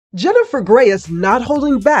Jennifer Grey is not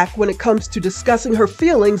holding back when it comes to discussing her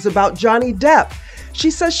feelings about Johnny Depp.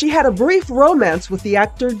 She says she had a brief romance with the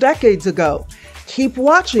actor decades ago. Keep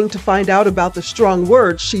watching to find out about the strong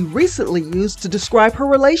words she recently used to describe her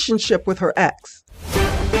relationship with her ex.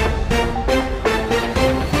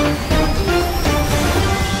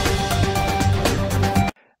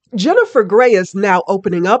 Jennifer Grey is now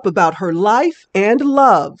opening up about her life and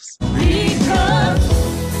loves.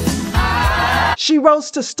 She rose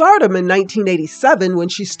to stardom in 1987 when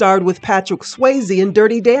she starred with Patrick Swayze in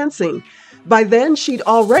Dirty Dancing. By then, she'd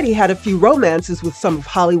already had a few romances with some of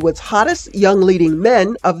Hollywood's hottest young leading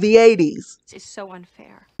men of the 80s. It's so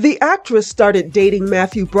unfair. The actress started dating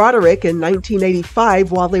Matthew Broderick in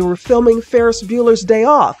 1985 while they were filming Ferris Bueller's Day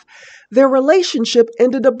Off. Their relationship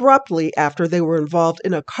ended abruptly after they were involved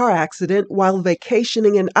in a car accident while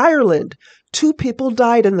vacationing in Ireland. 2 people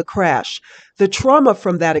died in the crash. The trauma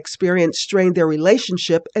from that experience strained their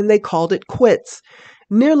relationship and they called it quits.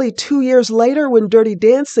 Nearly 2 years later, when Dirty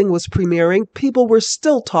Dancing was premiering, people were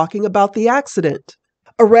still talking about the accident.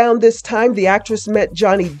 Around this time, the actress met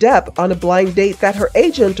Johnny Depp on a blind date that her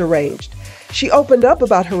agent arranged. She opened up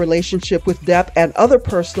about her relationship with Depp and other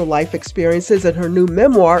personal life experiences in her new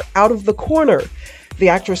memoir, Out of the Corner. The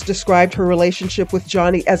actress described her relationship with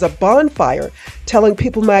Johnny as a bonfire, telling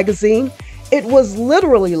People magazine, "It was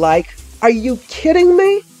literally like, are you kidding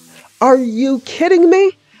me? Are you kidding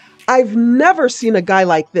me? I've never seen a guy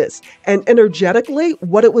like this." And energetically,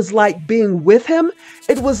 what it was like being with him,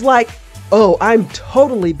 it was like, oh, I'm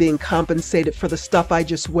totally being compensated for the stuff I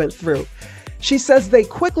just went through. She says they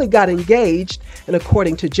quickly got engaged, and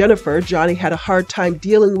according to Jennifer, Johnny had a hard time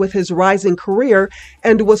dealing with his rising career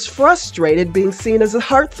and was frustrated being seen as a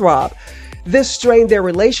heartthrob. This strained their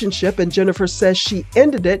relationship, and Jennifer says she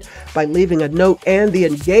ended it by leaving a note and the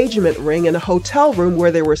engagement ring in a hotel room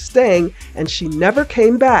where they were staying, and she never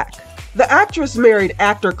came back. The actress married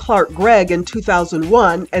actor Clark Gregg in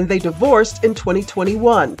 2001, and they divorced in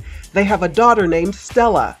 2021. They have a daughter named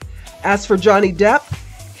Stella. As for Johnny Depp,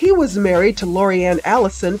 he was married to Lori-Ann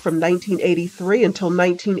Allison from 1983 until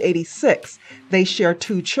 1986. They share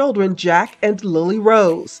 2 children, Jack and Lily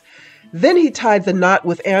Rose. Then he tied the knot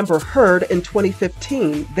with Amber Heard in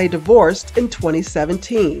 2015. They divorced in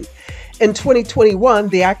 2017. In 2021,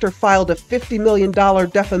 the actor filed a $50 million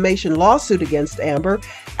defamation lawsuit against Amber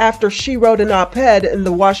after she wrote an op-ed in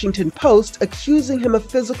the Washington Post accusing him of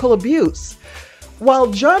physical abuse. While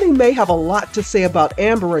Johnny may have a lot to say about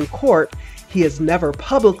Amber in court, he has never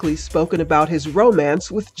publicly spoken about his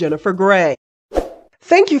romance with Jennifer Grey.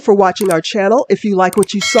 Thank you for watching our channel. If you like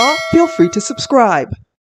what you saw, feel free to subscribe.